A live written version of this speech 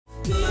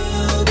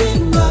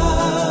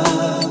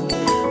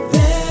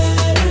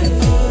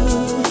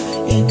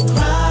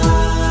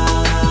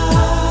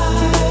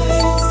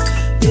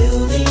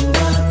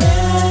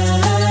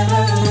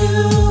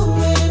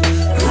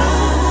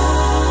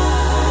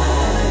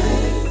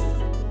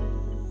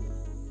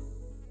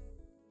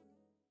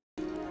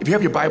If you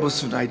have your Bibles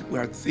tonight,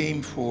 our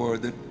theme for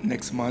the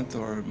next month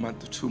or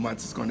month or 2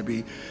 months is going to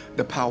be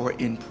the power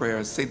in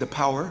prayer. Say the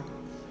power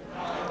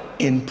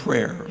in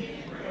prayer.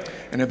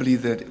 And I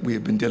believe that we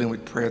have been dealing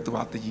with prayer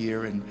throughout the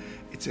year, and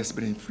it's just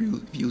been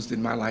infused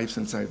in my life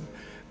since I've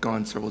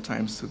gone several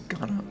times to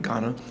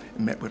Ghana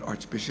and met with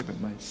Archbishop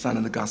and my son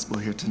in the gospel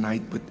here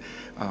tonight with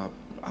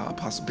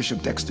Apostle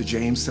Bishop Dexter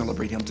James.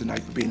 Celebrate him tonight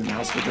for being in the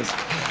house with us.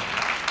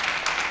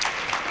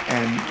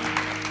 And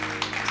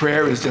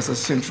prayer is just a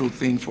central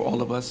thing for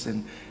all of us,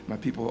 and my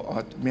people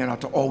ought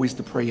to always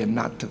to pray and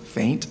not to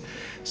faint.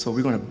 So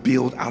we're going to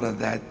build out of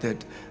that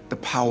the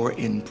power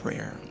in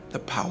prayer,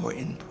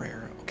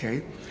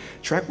 okay?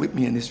 Track with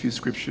me in these few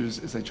scriptures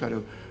as I try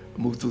to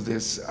move through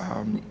this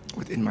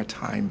within my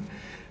time,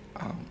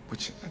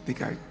 which I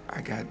think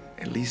I got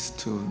at least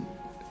to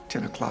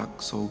 10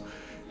 o'clock, so.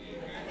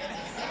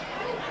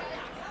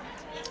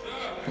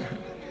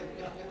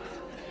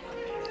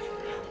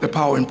 The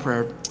power in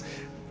prayer.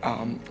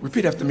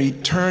 Repeat after me,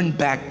 turn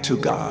back to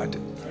God.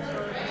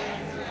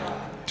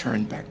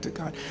 Turn back to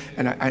God.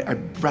 And I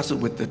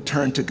wrestled with the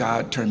turn to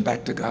God, turn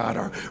back to God,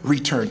 or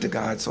return to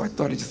God. So I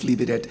thought I'd just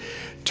leave it at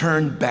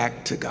turn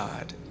back to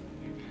God.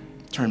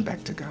 Turn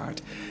back to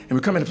God. And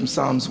we're coming from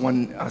Psalms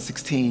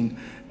 116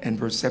 and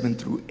verse 7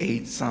 through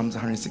 8. Psalms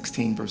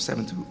 116, verse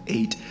 7 through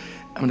 8.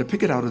 I'm going to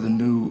pick it out of the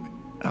new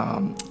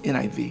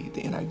NIV.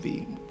 The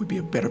NIV would be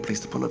a better place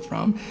to pull it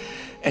from.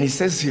 And he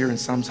says here in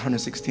Psalms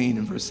 116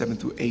 and verse 7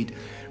 through 8,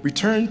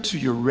 return to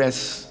your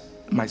rest,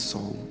 my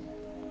soul,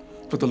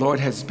 for the Lord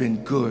has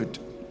been good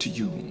to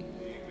you.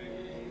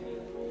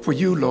 For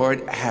you,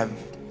 Lord, have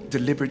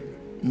delivered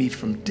me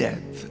from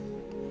death,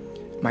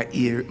 my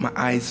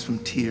eyes from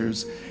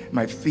tears,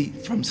 my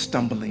feet from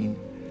stumbling,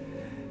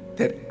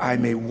 that I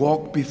may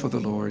walk before the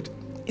Lord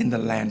in the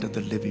land of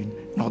the living.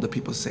 And all the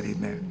people said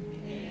amen.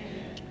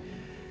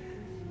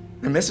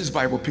 The Message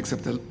Bible picks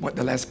up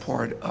the last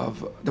part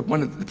of the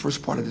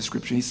first part of the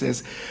scripture. He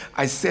says,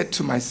 I said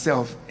to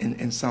myself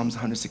in Psalms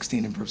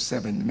 116 and verse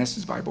 7, the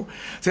Message Bible,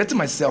 said to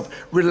myself,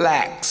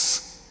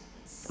 relax,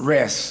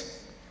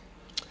 rest.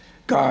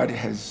 God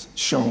has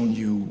shown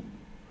you,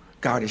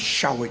 God has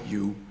showered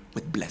you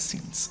with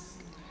blessings.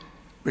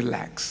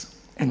 Relax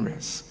and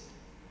rest,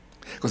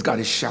 because God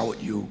has showered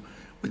you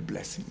with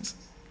blessings.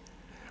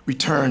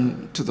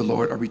 Return to the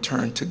Lord or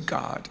return to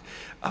God.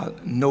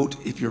 Note,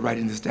 if you're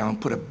writing this down,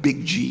 put a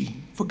big G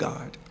for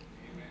God,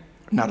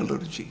 not a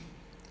little g.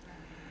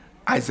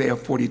 Isaiah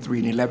 43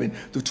 and 11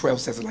 through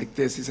 12 says it like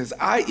this. He says,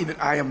 I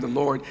am the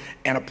Lord,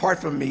 and apart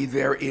from me,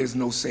 there is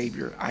no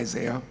Savior.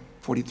 Isaiah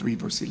 43,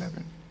 verse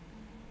 11.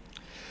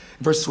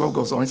 Verse 12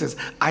 goes on. It says,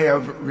 I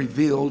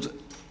revealed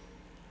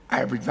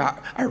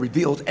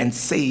and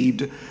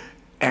saved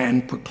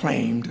and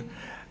proclaimed,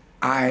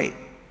 I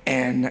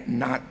am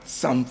not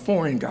some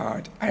foreign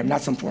God. I am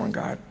not some foreign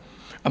God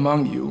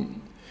among you.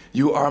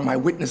 You are my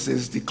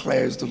witnesses,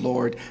 declares the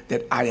Lord,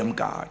 that I am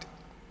God.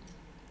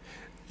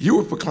 You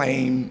will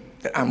proclaim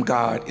that I'm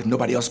God if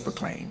nobody else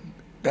proclaims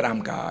that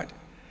I'm God.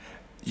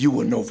 You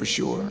will know for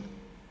sure.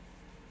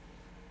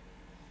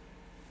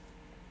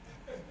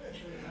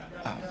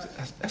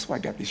 That's why I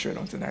got this shirt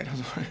on tonight.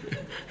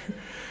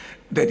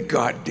 That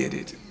God did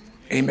it.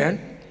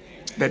 Amen?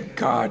 That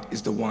God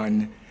is the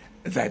one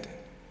that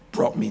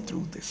brought me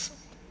through this.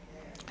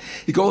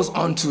 He goes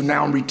on to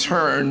now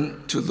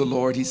return to the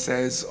Lord, he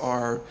says,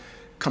 or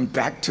come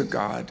back to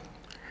God.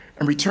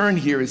 And return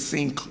here is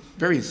seen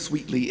very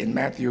sweetly in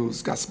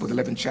Matthew's Gospel, the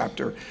 11th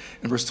chapter,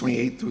 in verse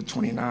 28 through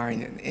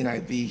 29 in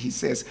NIV. He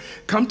says,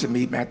 come to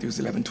me, Matthew's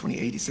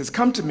 11:28. He says,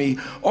 come to me,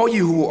 all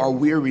you who are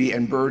weary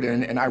and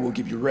burdened, and I will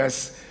give you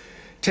rest.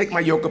 Take my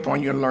yoke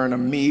upon you and learn of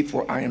me,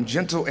 for I am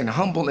gentle and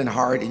humble in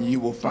heart, and you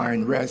will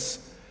find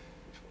rest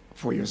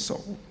for your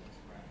soul.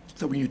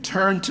 So when you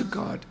turn to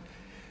God,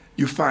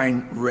 you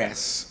find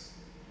rest.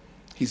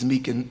 He's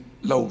meek and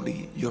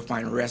lowly. You'll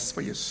find rest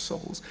for your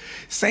souls.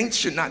 Saints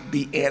should not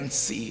be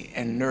antsy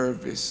and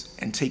nervous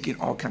and taking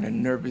all kind of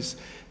nervous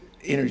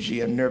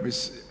energy and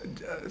nervous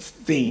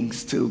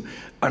things to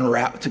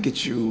unwrap, to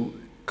get you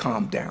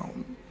calmed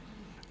down.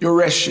 Your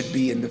rest should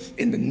be in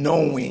the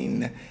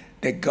knowing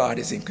that God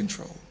is in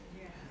control.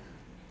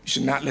 You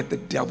should not let the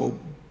devil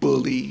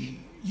bully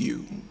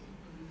you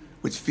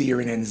with fear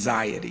and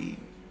anxiety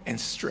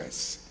and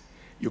stress.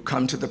 You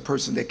come to the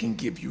person that can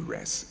give you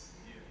rest.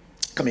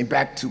 Coming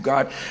back to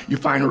God, you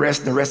find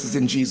rest. The rest is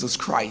in Jesus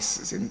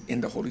Christ, is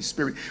in the Holy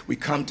Spirit. We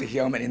come to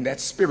him, and in that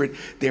spirit,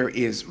 there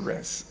is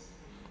rest.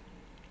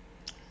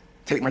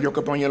 Take my yoke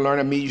upon you and learn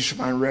of me. You shall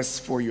find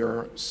rest for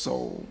your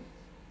soul.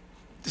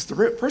 This,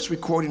 the first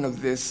recording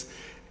of this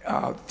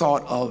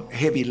thought of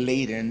heavy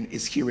laden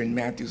is here in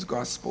Matthew's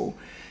Gospel.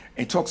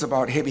 And it talks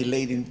about heavy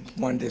laden,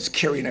 one that's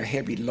carrying a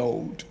heavy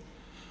load.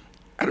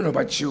 I don't know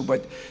about you,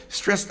 but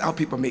stressed out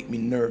people make me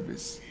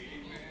nervous.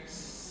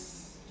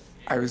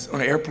 I was on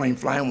an airplane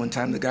flying one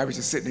time. The guy was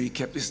just sitting there. He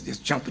kept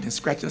just jumping and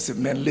scratching. I said,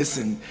 man,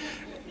 listen,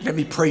 let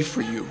me pray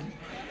for you.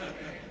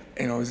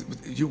 You know,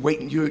 you're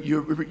waiting,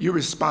 you're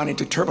responding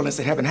to turbulence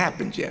that haven't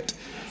happened yet.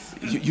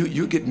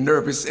 You get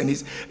nervous, and he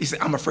said,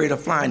 I'm afraid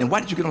of flying. And why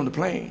did you get on the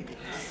plane?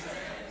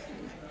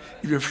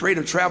 If you're afraid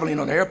of traveling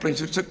on the airplane,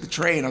 you took the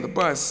train or the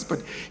bus.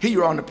 But here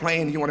you're on the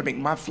plane, and you want to make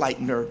my flight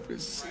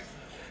nervous.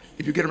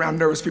 If you get around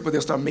nervous people,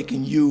 they'll start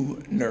making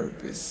you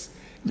nervous.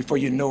 Before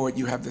you know it,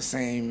 you have the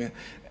same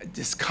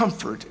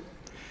discomfort.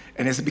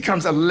 And as it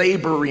becomes a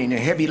laboring, a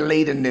heavy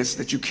ladenness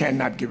that you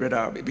cannot get rid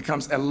of, it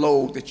becomes a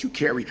load that you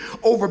carry,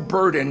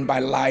 overburdened by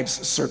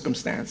life's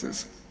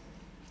circumstances.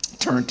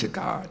 Turn to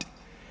God.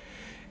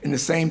 And the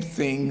same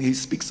thing he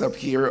speaks of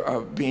here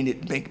of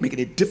making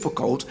it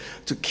difficult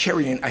to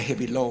carrying a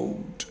heavy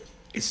load.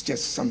 It's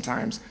just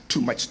sometimes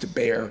too much to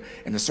bear,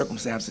 and the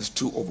circumstances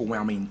too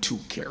overwhelming to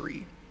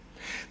carry.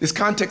 This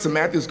context of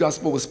Matthew's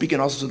gospel was speaking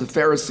also to the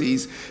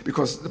Pharisees,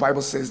 because the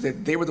Bible says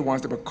that they were the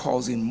ones that were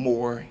causing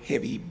more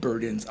heavy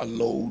burdens, a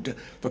load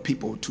for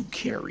people to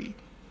carry,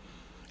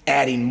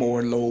 adding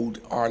more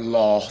load or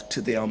law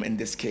to them in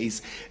this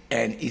case.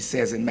 And he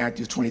says in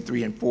Matthew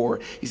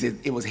 23:4, he said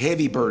it was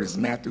heavy burdens.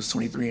 Matthew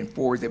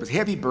 23:4, there was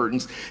heavy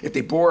burdens that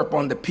they bore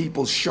upon the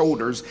people's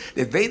shoulders,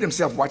 that they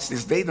themselves, watch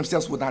this, they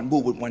themselves would not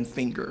move with one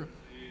finger.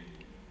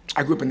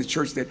 I grew up in the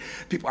church that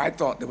people I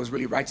thought that was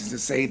really righteous and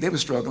saved, they were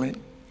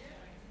struggling.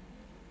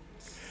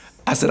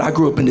 I said, I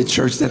grew up in the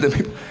church that the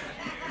people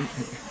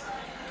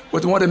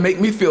was the one to make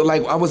me feel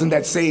like I wasn't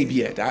that saved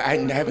yet. I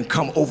haven't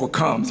come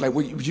overcome. It's like,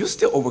 well, you're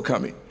still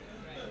overcoming.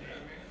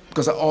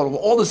 Because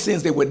all the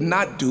sins they would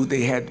not do,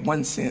 they had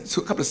one sin,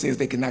 so a couple of sins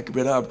they could not get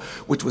rid of,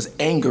 which was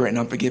anger and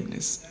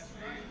unforgiveness.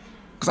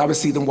 Because I would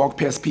see them walk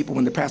past people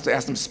when the pastor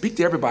asked them to speak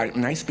to everybody,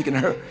 and I ain't speaking to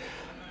her.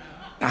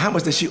 Now, how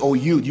much does she owe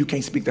you? You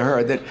can't speak to her.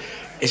 And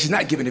she's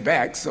not giving it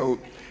back. So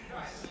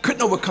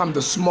couldn't overcome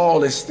the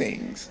smallest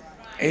things.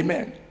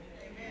 Amen.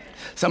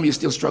 Some of you are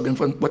still struggling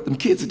from what them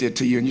kids did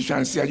to you, and you're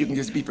trying to see how you can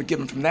just be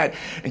forgiven from that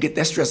and get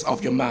that stress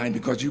off your mind,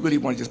 because you really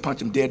want to just punch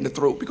them dead in the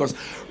throat. Because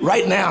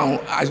right now,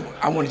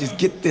 I want to just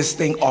get this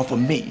thing off of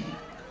me.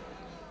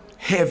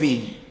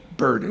 Heavy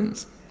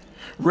burdens.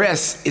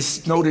 Rest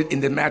is noted in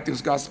the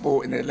Matthew's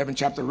gospel in the 11th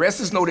chapter. Rest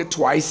is noted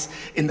twice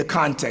in the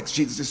context.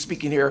 Jesus is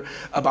speaking here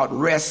about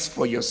rest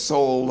for your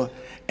soul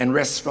and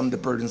rest from the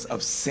burdens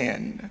of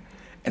sin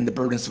and the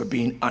burdens for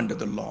being under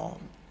the law.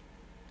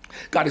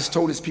 God has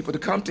told his people to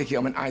come to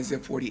him in Isaiah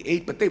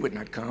 48, but they would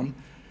not come.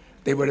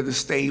 They would rather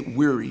stay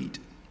wearied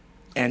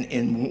and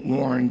in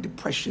worn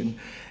depression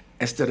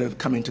instead of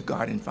coming to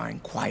God and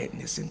find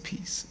quietness and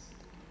peace.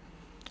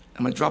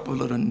 I'm going to drop a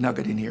little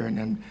nugget in here, and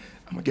then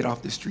I'm going to get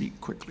off the street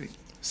quickly.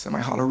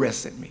 Somebody holler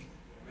rest at me.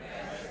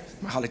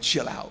 Somebody holler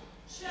chill out.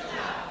 Chill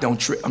out. Don't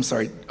trip. I'm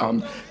sorry.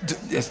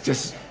 It's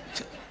just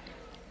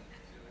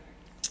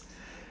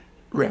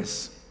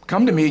rest.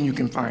 Come to me and you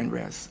can find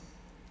rest.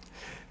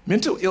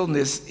 Mental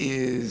illness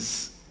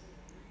is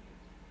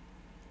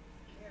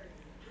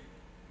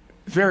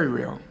very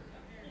real.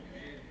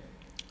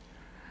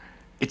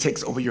 It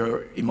takes over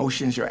your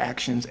emotions, your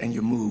actions, and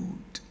your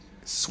mood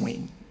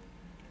swing.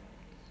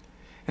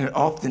 And it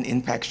often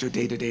impacts your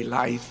day-to-day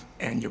life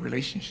and your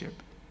relationship.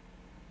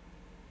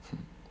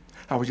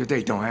 How was your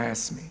day? Don't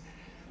ask me.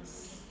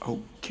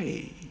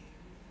 Okay.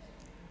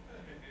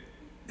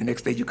 The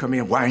next day you come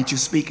in, why aren't you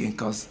speaking?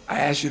 Because I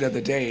asked you the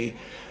other day,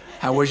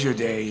 how was your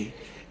day?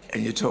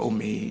 And you told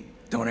me,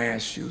 don't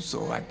ask you,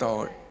 so I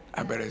thought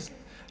I better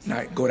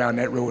not go down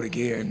that road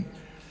again,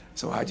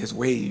 so I just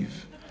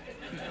wave.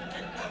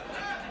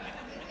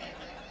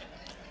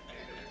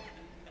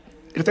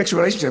 It affects your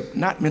relationship,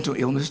 not mental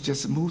illness,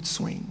 just mood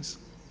swings.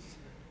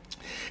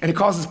 And it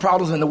causes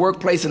problems in the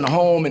workplace, in the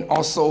home, and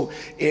also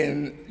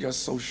in your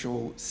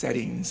social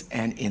settings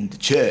and in the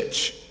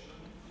church.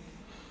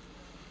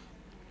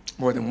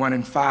 More than 1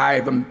 in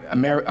 5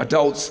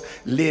 adults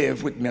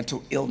live with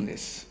mental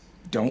illness.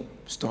 Don't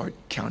start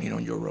counting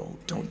on your road.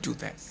 Don't do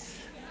that.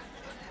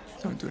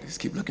 Don't do this.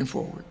 Keep looking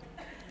forward.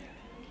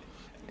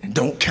 And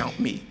don't count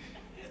me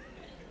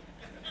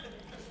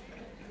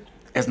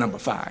as number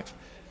 5.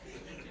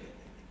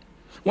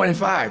 1 in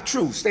 5,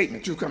 true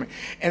statement, true comment.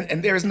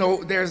 And there's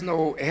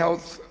no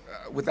health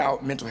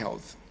without mental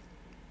health.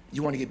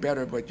 You want to get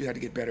better, but you have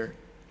to get better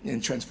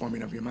in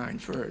transforming of your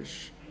mind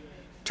first.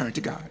 Turn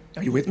to God.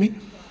 Are you with me?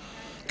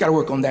 Got to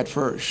work on that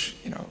first,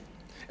 you know.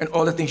 And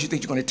all the things you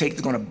think you're going to take,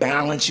 they're going to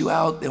balance you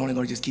out. They're only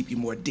going to just keep you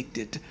more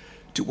addicted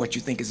to what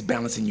you think is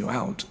balancing you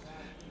out.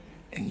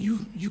 And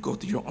you go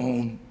through your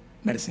own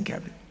medicine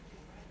cabinet.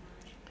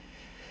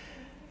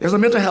 There's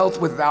no health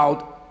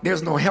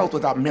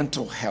without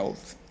mental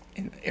health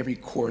in a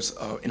course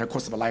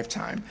of a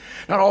lifetime.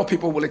 Not all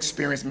people will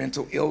experience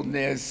mental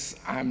illness.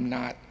 I'm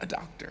not a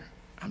doctor.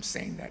 I'm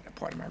saying that a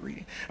part of my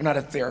reading. I'm not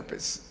a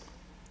therapist.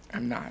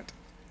 I'm not.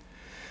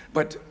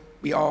 But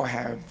we all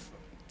have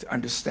to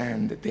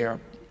understand that there are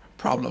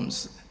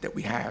problems that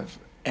we have,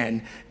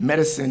 and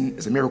medicine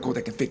is a miracle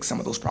that can fix some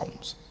of those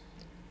problems.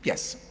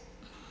 Yes.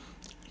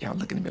 Y'all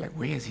looking at me like,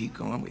 where is he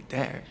going with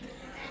that?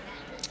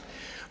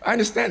 I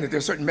understand that there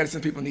are certain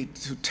medicines people need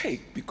to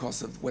take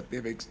because of what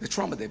the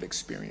trauma they've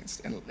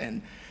experienced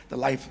and the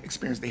life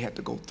experience they had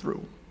to go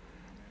through.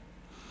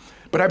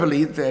 But I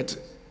believe that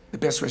the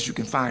best rest you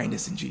can find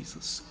is in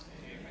Jesus.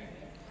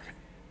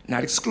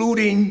 Not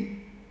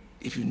excluding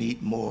if you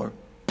need more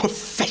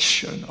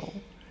professional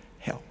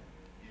help.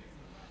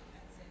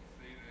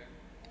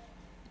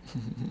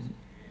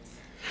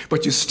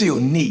 But you still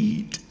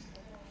need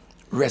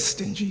rest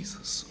in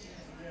Jesus.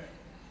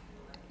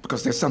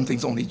 Because there's some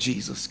things only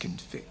Jesus can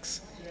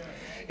fix.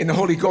 In the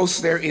Holy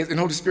Ghost in the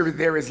Holy Spirit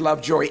there is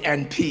love, joy,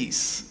 and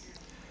peace.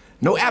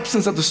 No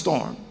absence of the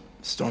storm.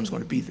 The storm's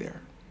going to be there.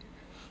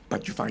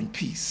 But you find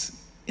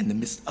peace in the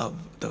midst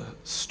of the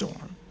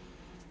storm.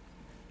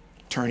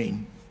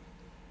 Turning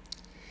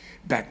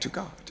back to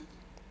God.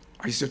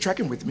 Are you still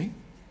tracking with me?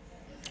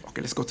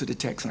 Okay, let's go to the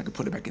text and I can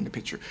put it back in the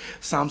picture.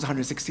 Psalms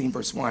 116,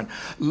 verse 1.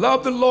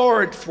 Love the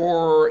Lord,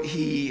 for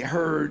he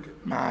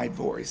heard my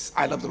voice.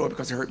 I love the Lord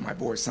because he heard my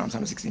voice. Psalms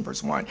 116,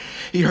 verse 1.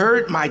 He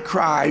heard my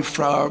cry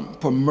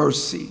for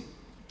mercy.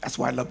 That's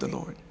why I love the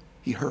Lord.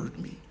 He heard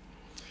me.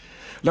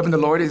 Loving the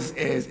Lord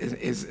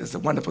is a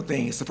wonderful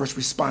thing. It's the first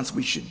response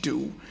we should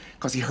do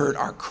because he heard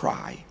our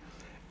cry.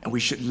 And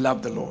we should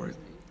love the Lord.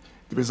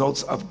 The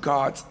results of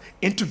God's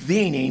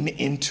intervening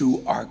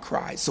into our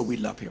cry. So we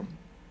love him.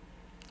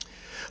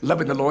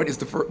 Loving the Lord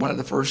is one of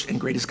the first and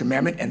greatest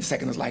commandment, and the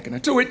second is likened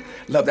unto it.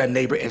 Love thy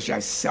neighbor as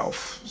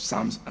thyself.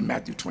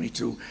 Matthew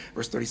 22,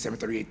 verse 37,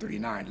 38,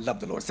 39. Love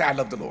the Lord. Say, I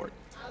love the Lord.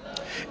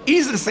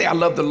 Easy to say I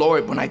love the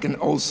Lord when I can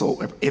also,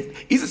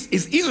 it's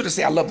easier to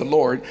say I love the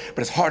Lord,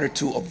 but it's harder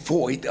to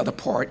avoid the other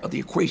part of the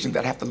equation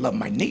that I have to love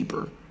my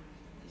neighbor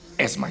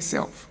as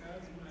myself.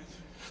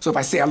 So if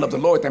I say I love the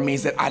Lord, that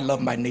means that I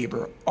love my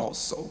neighbor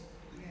also.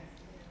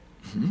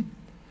 Mm-hmm.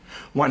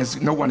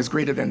 No one is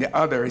greater than the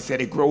other. He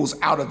said it grows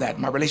out of that.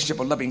 My relationship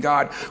of loving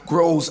God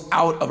grows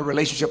out of a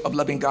relationship of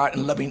loving God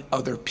and loving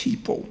other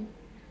people.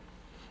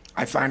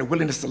 I find a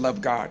willingness to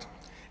love God,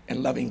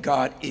 and loving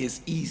God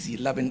is easy.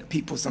 Loving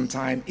people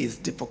sometimes is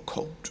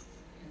difficult.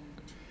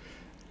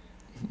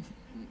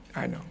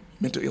 I know,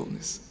 mental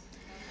illness.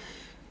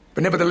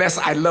 But nevertheless,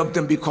 I love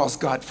them because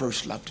God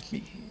first loved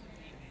me.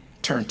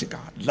 Turn to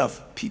God, love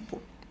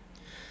people.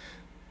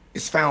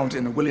 It's found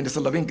in the willingness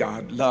of loving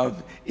God.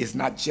 Love is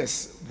not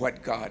just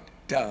what God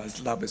does.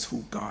 Love is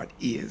who God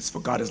is. For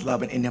God is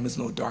love, and in him is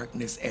no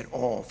darkness at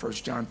all. 1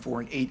 John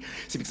 4 and 8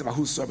 speaks about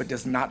whosoever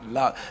does not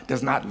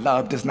does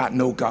not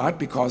know God,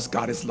 because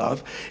God is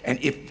love. And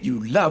if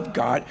you love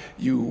God,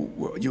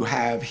 you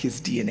have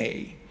his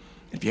DNA.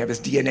 If you have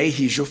his DNA,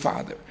 he's your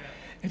father.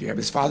 If you have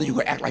his father, you're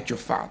going to act like your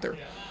father.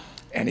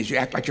 And as you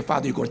act like your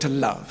father, you're going to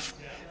love.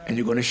 And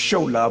you're going to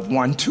show love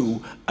one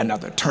to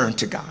another. Turn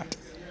to God.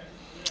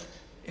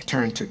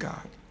 Turn to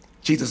God.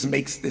 Jesus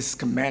makes this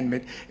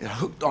commandment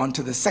hooked on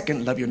to the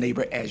second, love your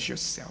neighbor as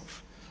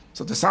yourself.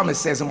 So the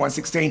psalmist says in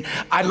 116,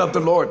 I love the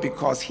Lord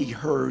because he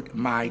heard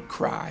my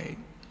cry.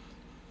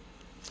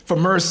 For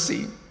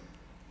mercy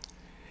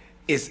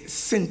is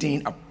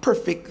sending a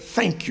perfect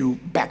thank you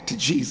back to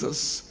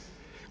Jesus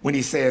when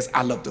he says,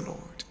 I love the Lord.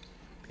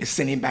 It's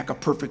sending back a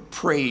perfect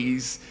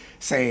praise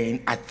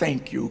saying, I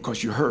thank you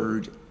because you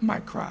heard my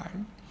cry.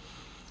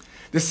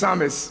 The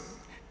psalmist,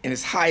 in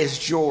his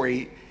highest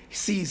joy,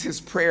 sees his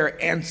prayer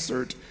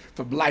answered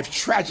for life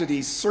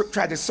tragedies,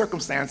 tragic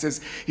circumstances.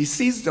 He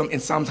sees them in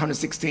Psalms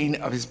 116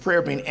 of his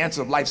prayer being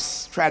answered of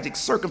life's tragic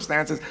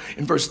circumstances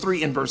in verse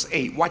 3 and verse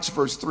 8. Watch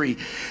verse 3.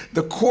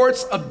 The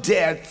cords of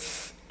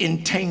death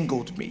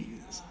entangled me.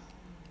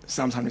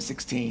 Psalms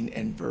 116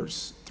 and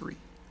verse 3.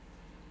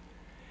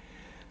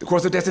 The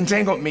cords of death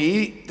entangled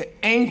me.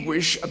 The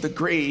anguish of the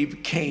grave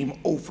came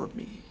over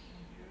me.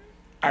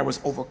 I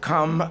was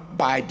overcome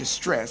by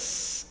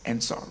distress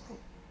and sorrow.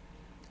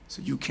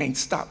 So you can't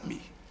stop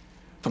me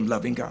from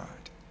loving God.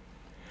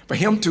 For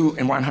him to,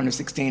 in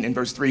 116 and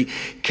verse 3,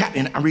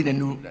 and I'm reading a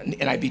new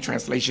NIV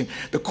translation,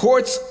 the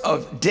cords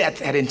of death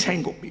had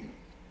entangled me.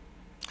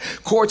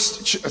 Cords,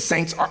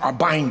 saints, are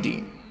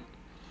binding.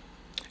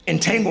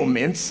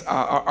 Entanglements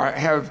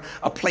have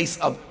a place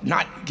of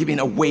not giving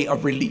a way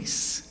of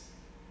release.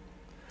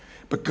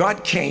 But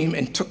God came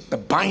and took the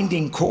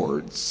binding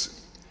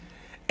cords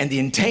and the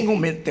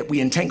entanglement that we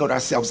entangled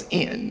ourselves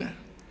in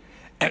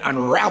and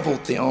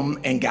unraveled them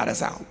and got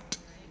us out.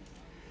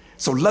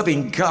 So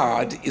loving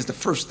God is the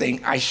first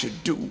thing I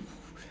should do.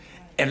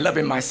 And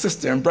loving my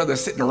sister and brother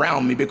sitting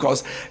around me,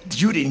 because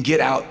you didn't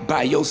get out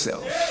by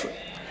yourself.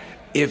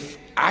 If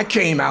I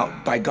came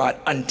out by God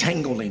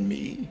untangling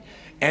me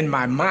and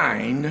my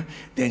mind,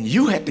 then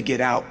you had to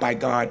get out by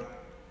God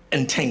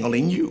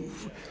untangling you.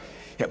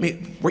 Help me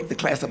wake the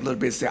class up a little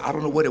bit and say, I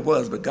don't know what it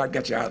was, but God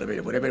got you out of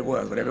it, whatever it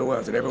was, whatever it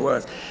was, whatever it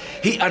was.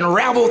 He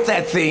unraveled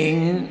that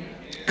thing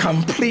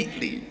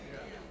completely.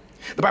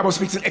 The Bible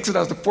speaks in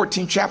Exodus, the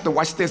 14th chapter.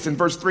 Watch this in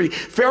verse 3.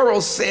 Pharaoh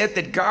said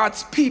that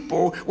God's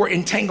people were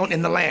entangled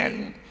in the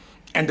land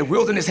and the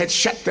wilderness had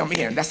shut them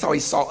in. That's how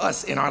he saw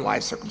us in our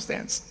life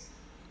circumstance.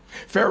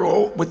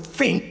 Pharaoh would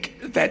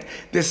think that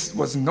this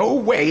was no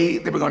way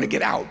they were going to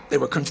get out. They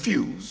were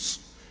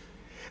confused.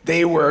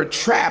 They were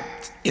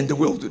trapped in the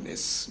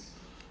wilderness.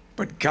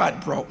 But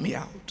God brought me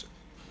out.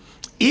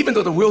 Even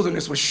though the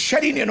wilderness was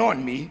shutting in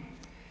on me,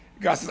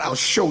 God says, I'll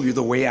show you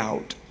the way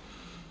out.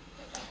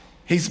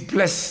 He's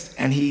blessed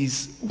and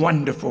he's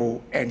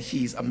wonderful and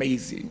he's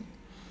amazing.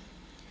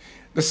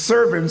 The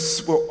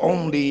servants will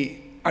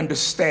only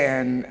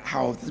understand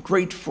how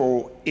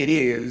grateful it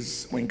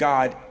is when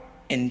God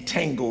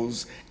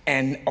entangles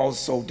and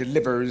also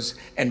delivers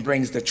and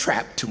brings the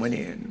trap to an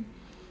end.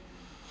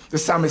 The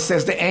psalmist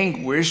says the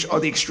anguish or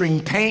the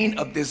extreme pain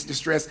of this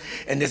distress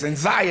and this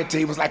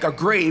anxiety was like a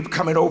grave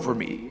coming over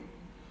me,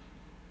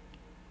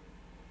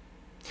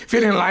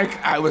 feeling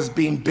like I was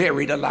being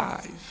buried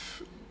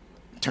alive.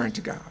 Turn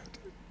to God.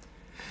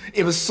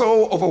 It was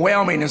so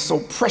overwhelming and so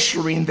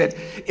pressuring that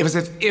it was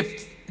as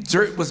if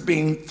dirt was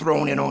being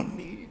thrown in on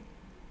me.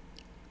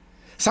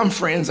 Some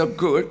friends are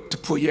good to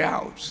pull you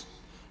out.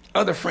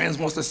 Other friends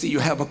wants to see you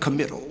have a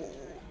committal.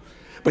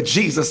 But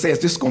Jesus says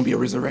this is going to be a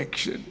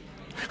resurrection.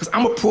 Because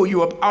I'm going to pull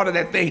you up out of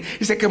that thing.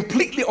 He said,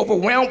 completely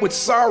overwhelmed with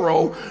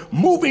sorrow,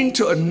 moving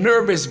to a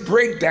nervous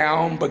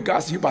breakdown, but God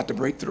said, you're about to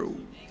break through.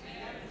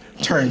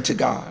 Turn to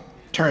God.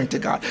 Turn to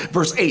God.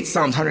 Verse 8,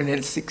 Psalms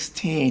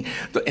 116,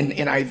 in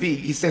NIV,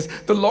 he says,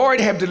 the Lord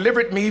have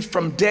delivered me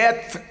from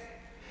death,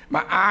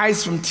 my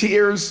eyes from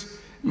tears,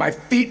 my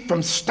feet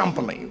from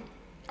stumbling.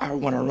 I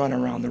want to run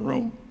around the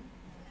room.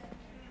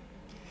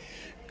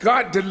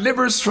 God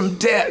delivers from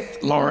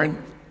death,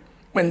 Lauren,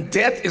 when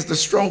death is the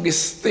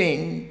strongest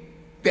thing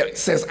that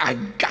says, I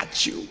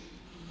got you.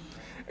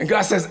 And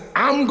God says,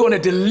 I'm going to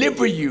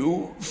deliver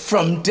you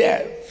from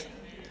death.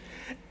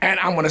 And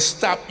I'm going to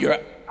stop your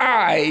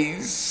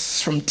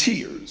eyes from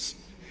tears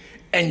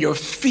and your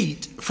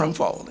feet from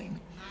falling.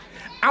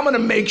 I'm going to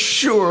make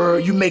sure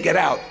you make it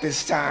out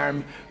this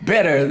time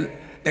better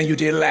than you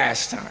did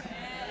last time.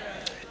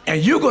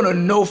 And you're going to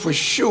know for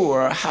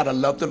sure how to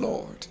love the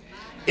Lord.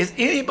 Is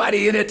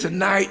anybody in it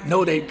tonight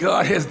know that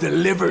God has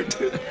delivered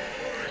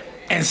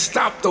and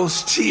stopped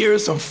those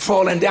tears from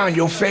falling down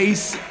your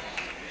face,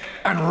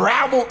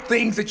 unraveled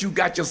things that you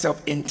got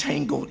yourself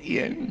entangled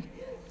in?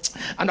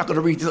 I'm not going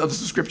to read the other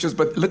scriptures,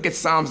 but look at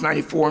Psalms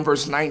 94 and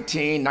verse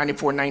 19,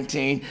 94,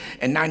 19,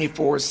 and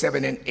 94,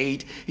 7 and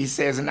 8. He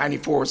says in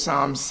 94,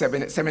 Psalms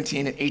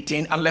 17 and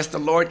 18, unless the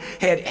Lord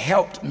had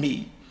helped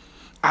me,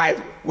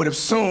 I would have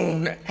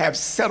soon have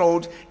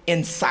settled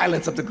in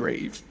silence of the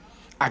grave.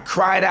 I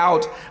cried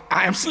out,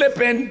 I am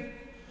slipping,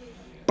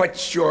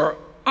 but your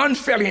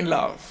unfailing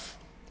love,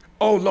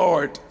 oh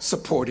Lord,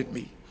 supported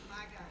me.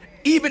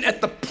 Even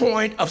at the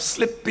point of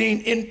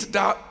slipping into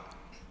dark,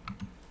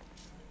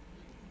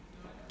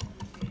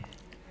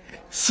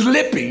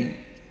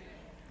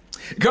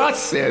 God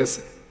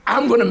says,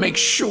 I'm going to make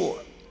sure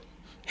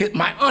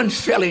my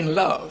unfailing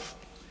love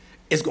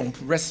is going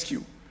to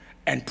rescue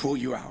and pull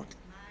you out.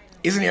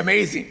 Isn't he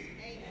amazing?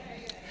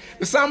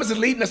 The psalmist is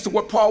leading us to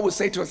what Paul would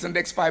say to us in the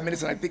next 5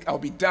 minutes, and I think I'll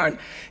be done.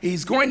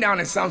 He's going down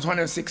in Psalms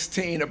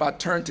 116 about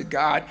turn to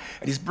God,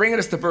 and he's bringing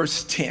us to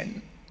verse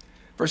 10.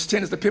 Verse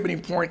 10 is the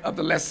pivoting point of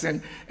the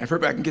lesson, and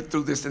probably I can get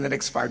through this in the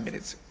next 5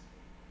 minutes.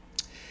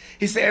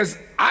 He says,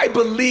 I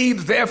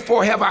believe,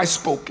 therefore have I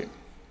spoken.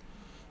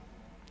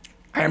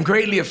 I am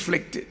greatly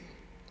afflicted.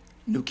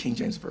 New King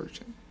James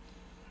Version.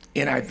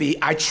 NIV,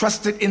 I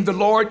trusted in the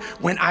Lord.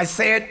 When I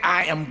said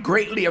I am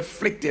greatly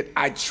afflicted,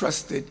 I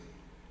trusted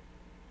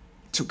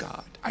to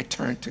God. I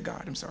turned to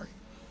God. I'm sorry.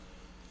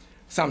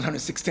 Psalm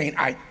 116,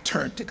 I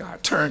turned to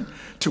God. Turned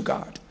to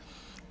God.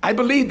 I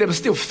believed there was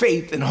still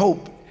faith and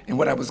hope in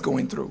what I was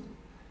going through.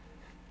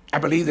 I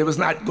believed there was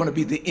not going to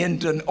be the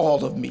end and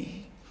all of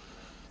me.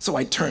 So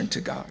I turned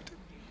to God.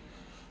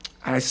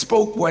 And I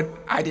spoke what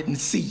I didn't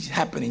see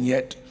happening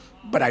yet,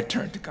 but I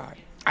turned to God.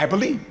 I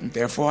believed, and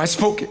therefore I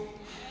spoke it.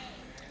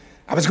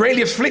 I was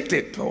greatly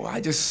afflicted, so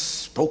I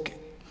just spoke it.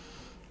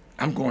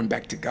 I'm going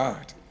back to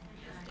God.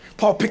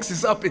 Paul picks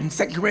this up in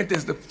 2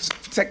 Corinthians, the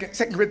 2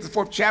 Corinthians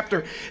 4th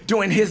chapter,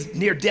 during his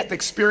near-death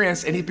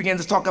experience, and he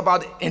begins to talk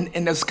about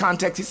in this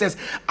context. He says,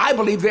 I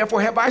believe,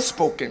 therefore have I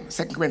spoken.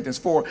 2 Corinthians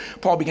 4,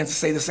 Paul begins to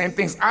say the same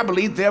things. I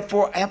believe,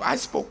 therefore have I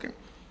spoken.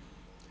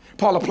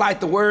 Paul applied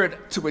the word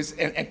to his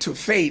and to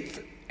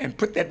faith and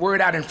put that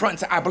word out in front and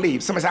said, I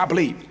believe. Somebody say, I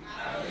believe.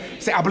 I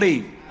believe. Say, I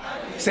believe. I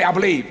believe. Say, I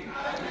believe. I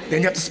believe.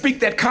 Then you have to speak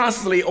that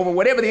constantly over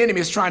whatever the enemy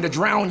is trying to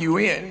drown you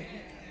in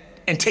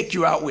and take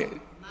you out with.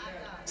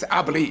 Say,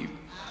 I believe.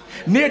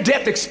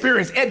 Near-death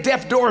experience at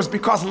death doors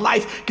because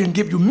life can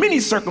give you many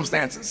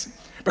circumstances.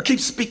 But keep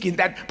speaking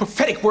that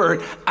prophetic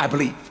word, I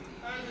believe.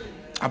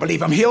 I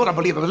believe I'm healed. I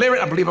believe I'm delivered.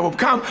 I believe I will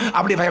come.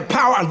 I believe I have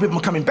power. I believe I'm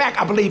coming back.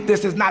 I believe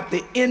this is not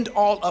the end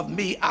all of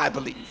me. I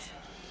believe.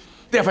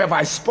 Therefore have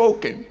I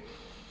spoken.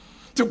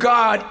 To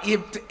God,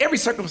 to every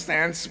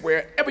circumstance,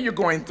 wherever you're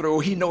going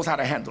through, he knows how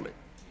to handle it.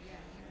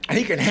 And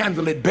he can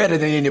handle it better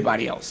than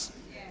anybody else.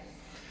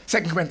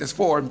 2 Corinthians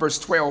 4, and verse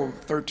 12,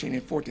 13,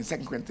 and 14. 2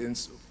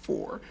 Corinthians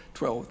 4,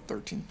 12,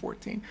 13,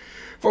 14.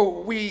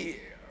 For we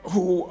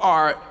who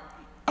are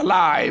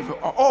alive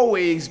are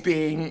always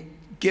being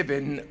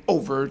given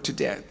over to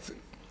death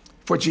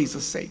for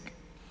Jesus' sake,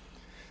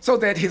 so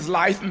that his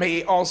life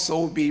may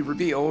also be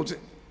revealed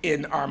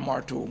in our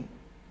mortal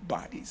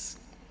bodies.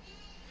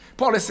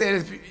 Paul has said,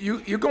 if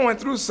you're going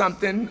through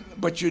something,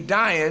 but you're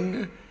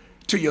dying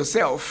to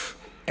yourself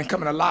and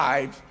coming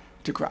alive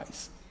to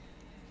Christ.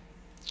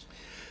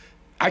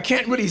 I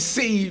can't really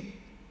see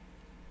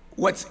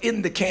what's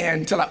in the can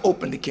until I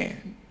open the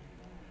can.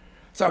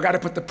 So I got to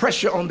put the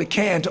pressure on the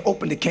can to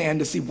open the can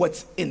to see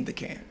what's in the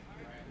can.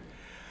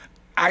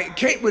 I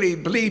can't really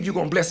believe you're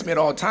going to bless me at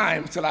all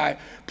times until I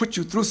put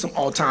you through some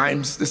all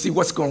times to see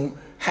what's going to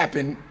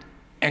happen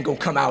and going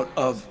to come out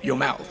of your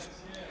mouth.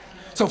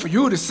 So for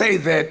you to say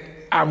that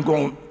I'm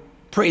going to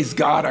praise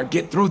God or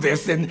get through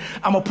this, then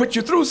I'm going to put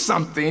you through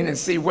something and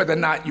see whether or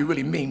not you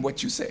really mean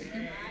what you say.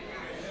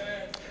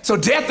 So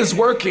death is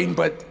working,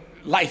 but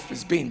life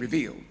is being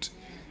revealed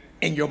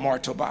in your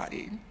mortal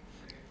body.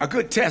 A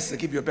good test will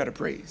give you a better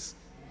praise.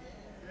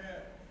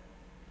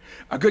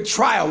 A good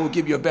trial will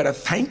give you a better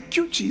thank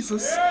you,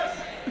 Jesus.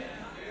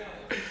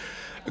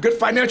 A good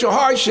financial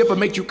hardship will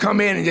make you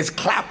come in and just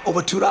clap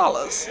over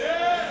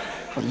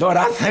 $2. But Lord,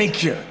 I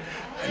thank you.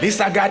 At least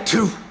I got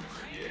 $2.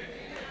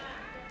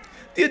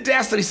 The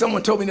audacity,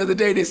 someone told me the other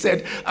day, they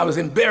said I was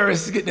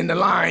embarrassed getting in the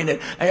line and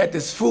I had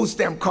this food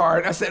stamp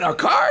card. I said, a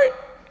card?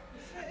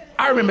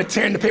 I remember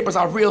tearing the papers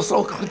out real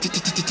slow.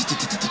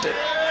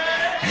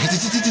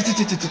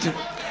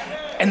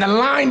 And the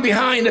line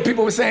behind the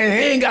people were saying,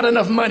 he ain't got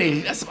enough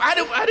money.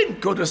 I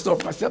didn't go to the store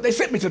for myself. They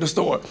sent me to the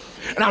store.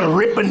 And I'm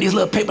ripping these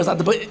little papers out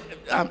the book.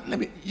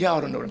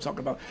 Y'all don't know what I'm talking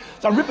about.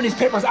 So I'm ripping these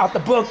papers out the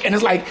book, and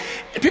it's like,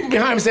 people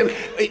behind me said,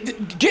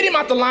 get him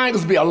out the line,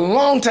 because it'll be a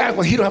long time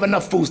because he don't have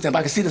enough food stamp.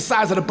 I can see the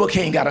size of the book, he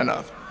ain't got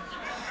enough.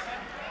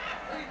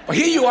 But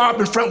here you are up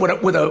in front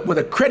with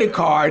a credit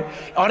card.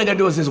 All they gotta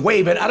do is just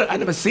wave it. I've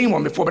never seen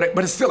one before,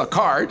 but it's still a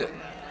card.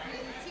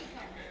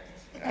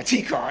 A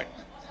T card.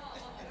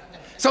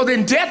 So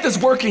then death is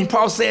working,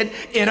 Paul said,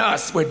 in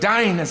us. We're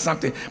dying in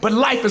something, but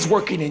life is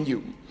working in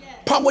you.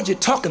 Paul, what you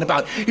talking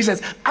about? He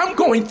says, I'm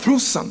going through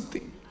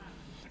something.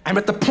 I'm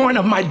at the point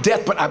of my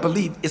death, but I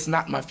believe it's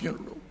not my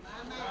funeral.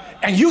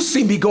 And you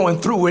see me going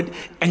through it,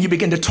 and you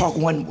begin to talk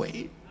one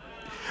way.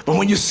 But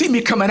when you see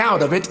me coming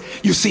out of it,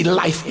 you see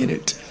life in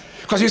it.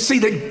 Because you see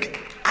that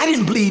I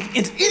didn't believe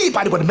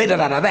anybody would have made it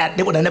out of that.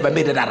 They would have never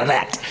made it out of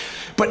that.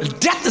 But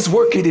death is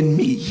working in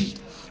me.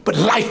 But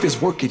life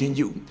is working in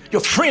you. Your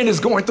friend is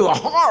going through a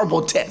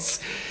horrible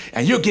test,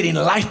 and you're getting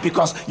life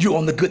because you're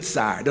on the good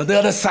side, on the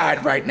other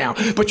side right now.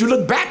 But you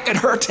look back at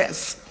her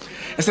test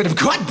and said, if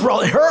God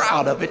brought her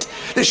out of it,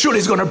 then surely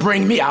he's going to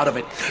bring me out of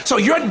it. So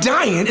your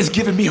dying is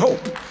giving me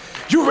hope.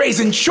 You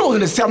raising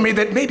children is telling me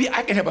that maybe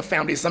I can have a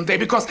family someday,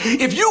 because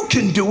if you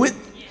can do it,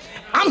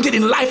 I'm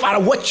getting life out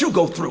of what you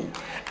go through.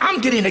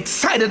 I'm getting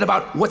excited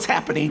about what's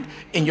happening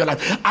in your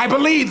life. I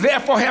believe,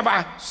 therefore have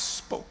I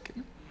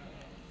spoken.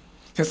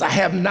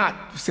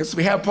 Since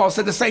we have, Paul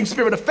said, the same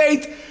spirit of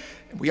faith,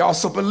 we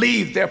also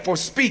believe, therefore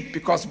speak,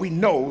 because we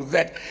know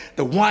that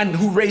the one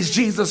who raised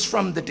Jesus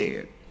from the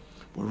dead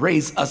will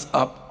raise us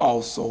up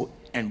also,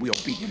 and we'll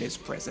be in his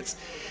presence.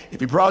 If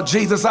he brought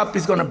Jesus up,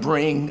 he's going to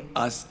bring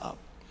us up.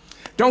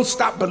 Don't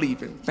stop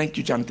believing. Thank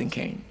you, Jonathan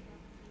Kane.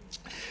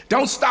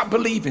 Don't stop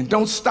believing.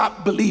 Don't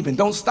stop believing.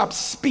 Don't stop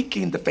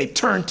speaking the faith.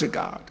 Turn to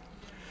God.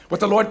 What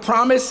the Lord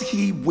promised,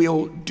 he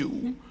will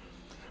do.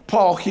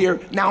 Paul here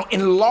now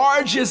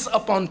enlarges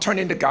upon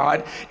turning to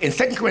God. In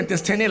 2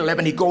 Corinthians 10 and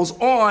 11, he goes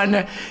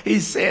on. He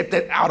said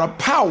that out of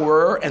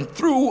power and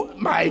through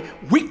my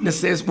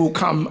weaknesses will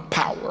come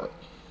power.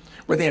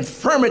 Where the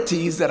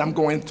infirmities that I'm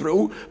going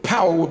through,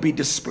 power will be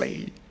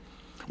displayed.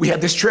 We have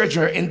this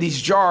treasure in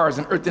these jars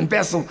and earthen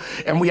vessels,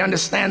 and we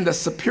understand the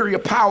superior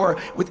power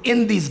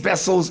within these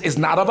vessels is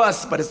not of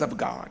us, but is of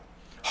God.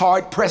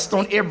 Hard pressed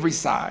on every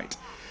side,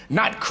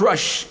 not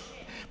crushed.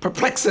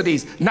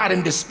 Perplexities, not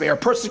in despair,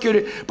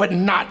 persecuted, but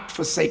not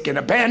forsaken,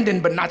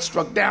 abandoned, but not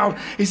struck down.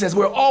 He says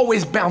we're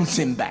always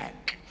bouncing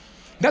back.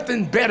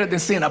 Nothing better than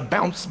seeing a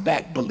bounce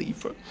back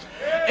believer.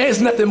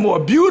 There's nothing more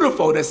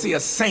beautiful than see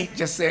a saint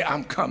just say,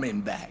 I'm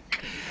coming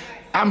back.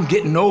 I'm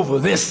getting over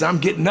this. I'm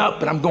getting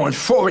up and I'm going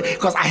forward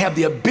because I have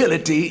the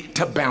ability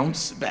to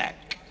bounce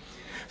back.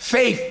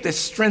 Faith that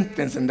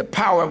strengthens in the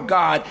power of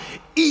God.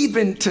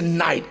 Even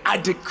tonight, I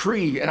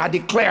decree and I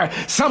declare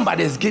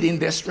somebody is getting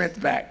their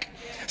strength back.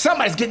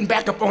 Somebody's getting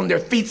back up on their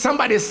feet.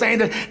 Somebody is saying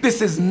that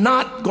this is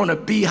not going to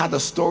be how the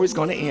story's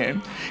going to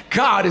end.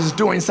 God is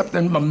doing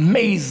something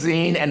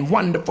amazing and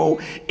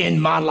wonderful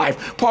in my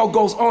life. Paul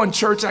goes on,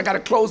 church, and I got to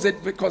close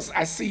it because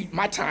I see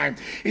my time.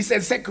 He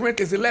says, 2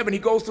 Corinthians 11, he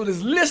goes through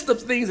this list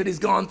of things that he's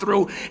gone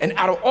through. And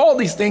out of all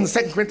these things,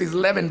 2 Corinthians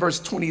 11, verse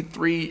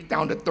 23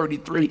 down to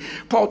 33,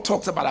 Paul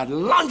talks about a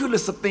laundry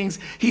list of things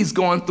he's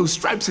gone through,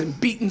 stripes and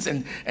beatings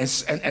and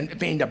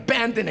being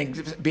abandoned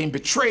and being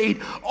betrayed.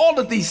 All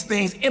of these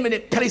things,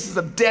 imminent places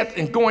of death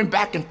and going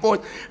back and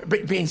forth,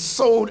 being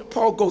sold.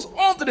 Paul goes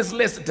on to this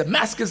list. At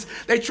Damascus,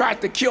 they tried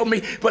to kill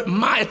me, but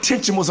my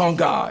attention was on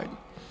God.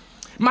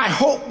 My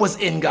hope was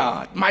in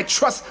God. My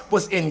trust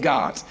was in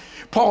God.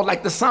 Paul,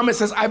 like the psalmist,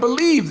 says, I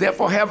believe,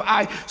 therefore have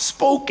I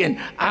spoken.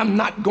 I'm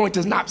not going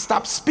to not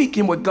stop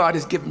speaking what God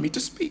has given me to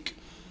speak.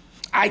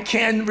 I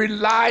can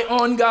rely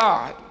on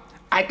God.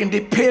 I can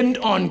depend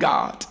on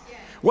God.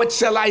 What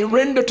shall I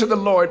render to the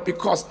Lord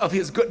because of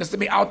his goodness to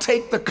me? I'll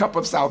take the cup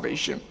of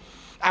salvation.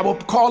 I will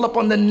call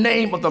upon the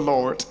name of the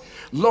Lord.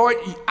 Lord,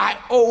 I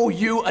owe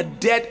you a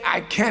debt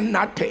I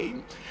cannot pay.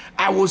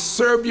 I will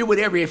serve you with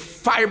every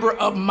fiber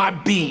of my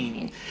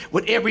being.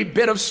 With every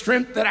bit of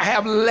strength that I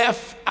have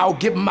left, I'll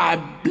give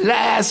my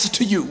last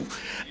to you.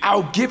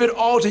 I'll give it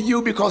all to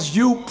you because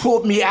you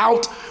pulled me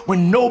out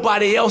when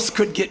nobody else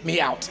could get me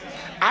out.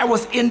 I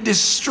was in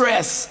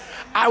distress.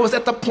 I was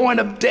at the point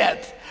of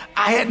death.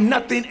 I had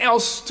nothing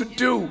else to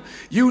do.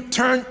 You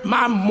turned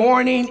my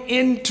mourning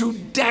into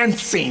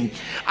dancing.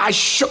 I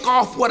shook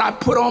off what I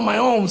put on my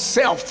own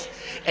self.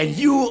 And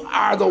you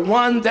are the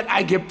one that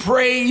I give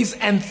praise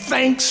and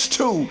thanks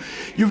to.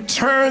 You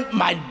turned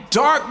my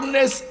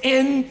darkness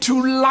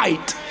into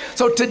light.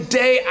 So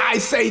today I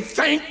say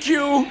thank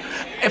you.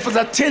 If it's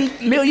a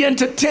 10 million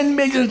to 10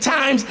 million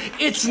times,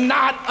 it's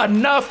not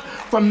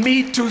enough for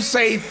me to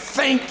say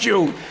thank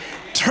you.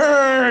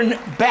 Turn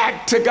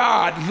back to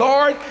God.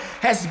 Lord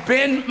has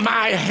been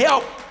my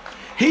help.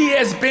 He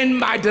has been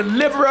my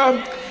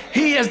deliverer.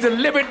 He has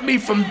delivered me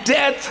from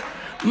death,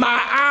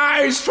 my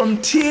eyes from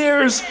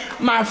tears,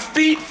 my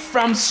feet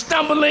from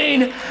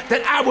stumbling,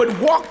 that I would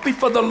walk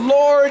before the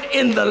Lord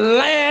in the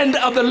land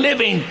of the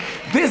living.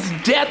 This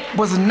death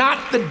was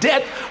not the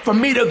death for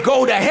me to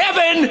go to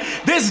heaven.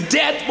 This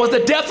death was the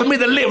death for me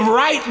to live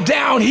right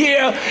down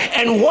here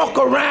and walk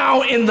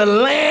around in the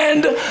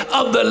land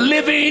of the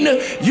living.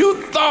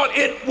 You thought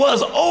it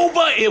was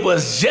over. It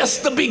was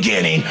just the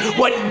beginning.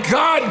 What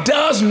God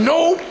does,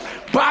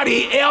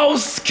 nobody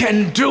else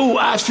can do.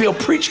 I feel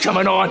preach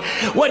coming on.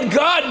 What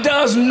God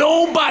does,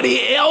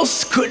 nobody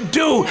else could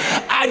do.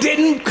 I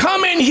didn't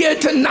come in here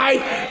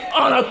tonight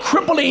on a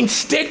crippling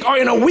stick or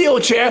in a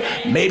wheelchair.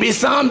 Maybe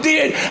some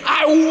did.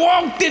 I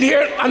walked in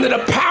here under the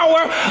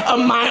power of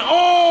my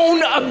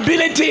own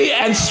ability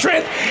and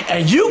strength.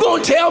 And you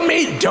gonna tell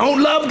me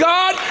don't love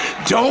God,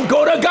 don't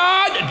go to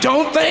God,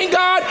 don't thank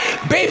God?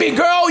 Baby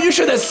girl, you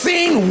should have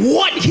seen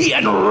what he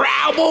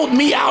unraveled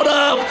me out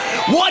of,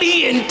 what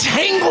he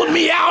entangled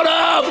me out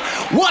of,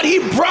 what he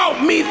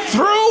brought me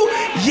through.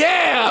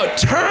 Yeah,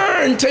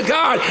 turn to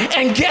God.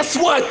 And guess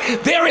what?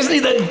 There is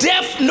neither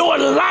death nor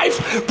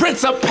life,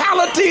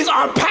 principalities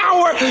or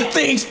power,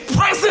 things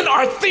present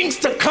or things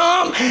to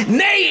come.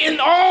 Nay, in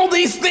all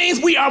these things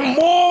we are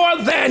more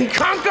than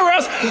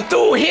conquerors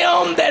through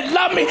him that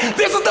loved me.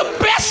 This is the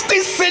best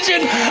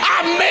decision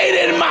I made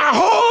in my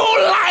whole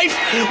life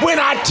when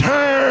I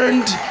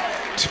turned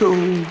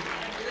to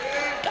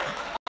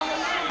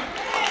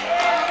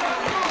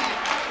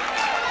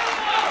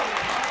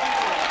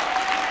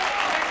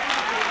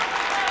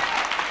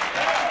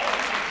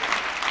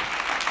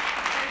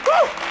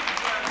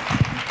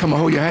Come on,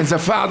 hold your hands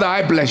up. Father,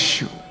 I bless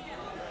you.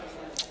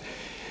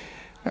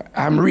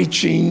 I'm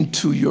reaching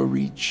to your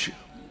reach.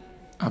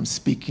 I'm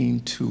speaking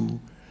to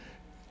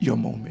your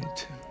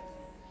moment.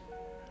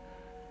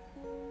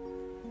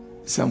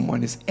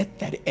 Someone is at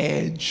that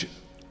edge,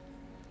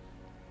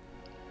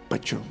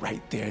 but you're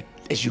right there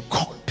as you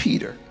caught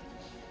Peter.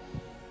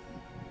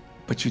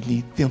 But you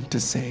need them to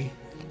say,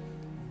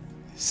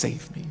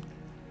 save me,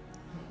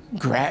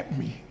 grab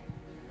me.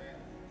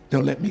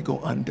 Don't let me go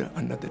under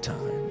another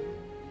time.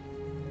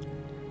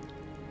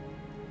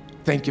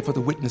 Thank you for the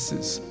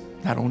witnesses,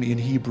 not only in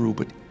Hebrew,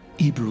 but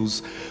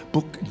Hebrews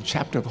book and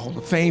chapter of the Hall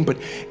of Fame, but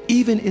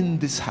even in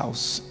this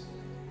house,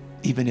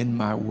 even in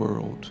my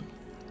world,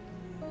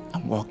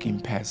 I'm walking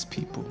past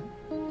people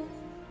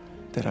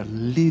that are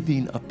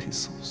living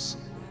epistles.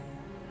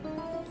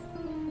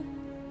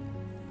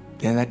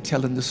 They're not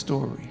telling the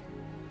story,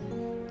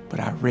 but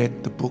I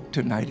read the book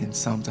tonight in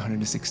Psalms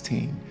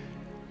 116.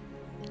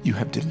 You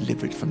have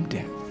delivered from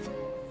death,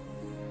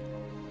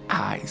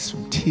 eyes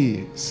from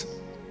tears,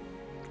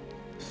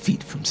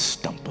 feet from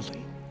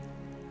stumbling.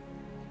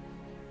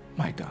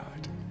 My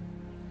God.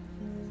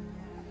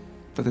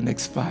 For the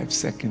next 5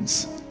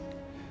 seconds,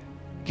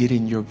 get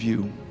in your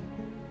view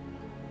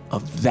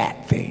of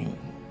that thing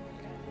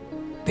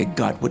that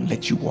God wouldn't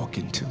let you walk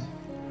into.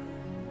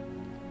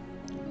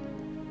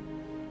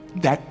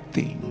 That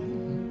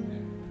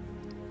thing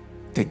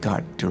that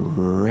God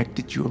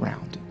directed you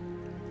around.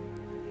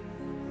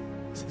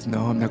 He says,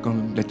 no, I'm not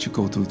going to let you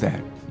go through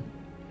that.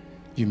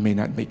 You may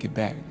not make it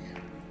back.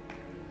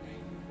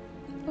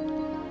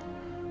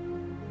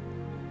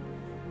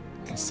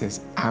 And says,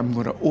 I'm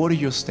going to order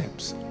your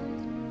steps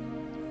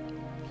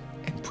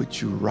and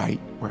put you right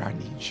where I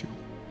need you.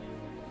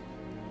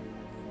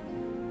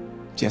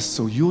 Just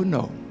so you'll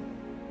know,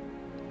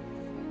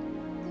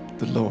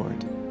 the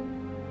Lord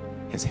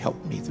has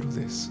helped me through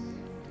this.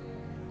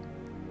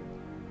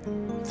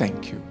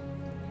 Thank you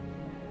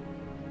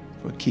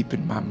for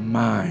keeping my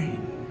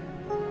mind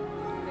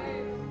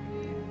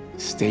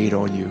stayed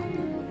on you.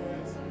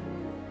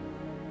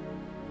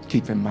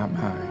 Keeping my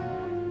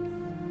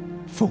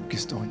mind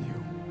focused on you.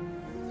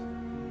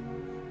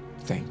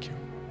 Thank you.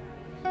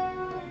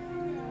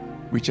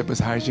 Reach up as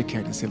high as you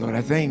can and say, Lord,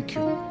 I thank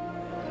you.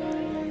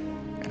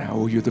 And I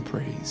owe you the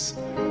praise.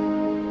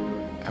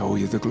 I owe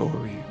you the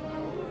glory.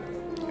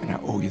 And I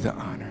owe you the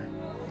honor.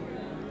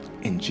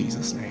 In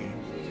Jesus' name.